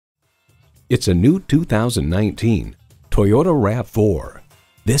It's a new 2019 Toyota RAV4.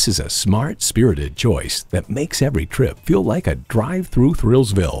 This is a smart, spirited choice that makes every trip feel like a drive through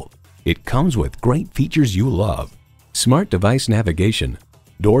Thrillsville. It comes with great features you love: smart device navigation,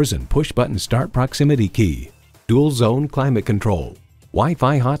 doors and push-button start proximity key, dual zone climate control,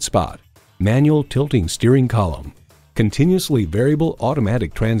 Wi-Fi hotspot, manual tilting steering column, continuously variable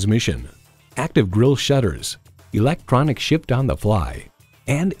automatic transmission, active grille shutters, electronic shift on the fly,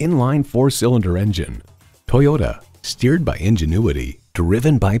 and inline 4-cylinder engine. Toyota, steered by ingenuity,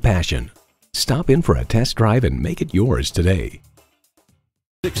 driven by passion. Stop in for a test drive and make it yours today.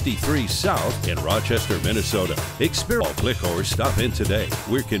 63 South in Rochester, Minnesota. Experience, click or stop in today.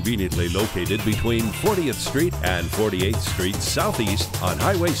 We're conveniently located between 40th Street and 48th Street Southeast on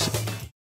Highway 6.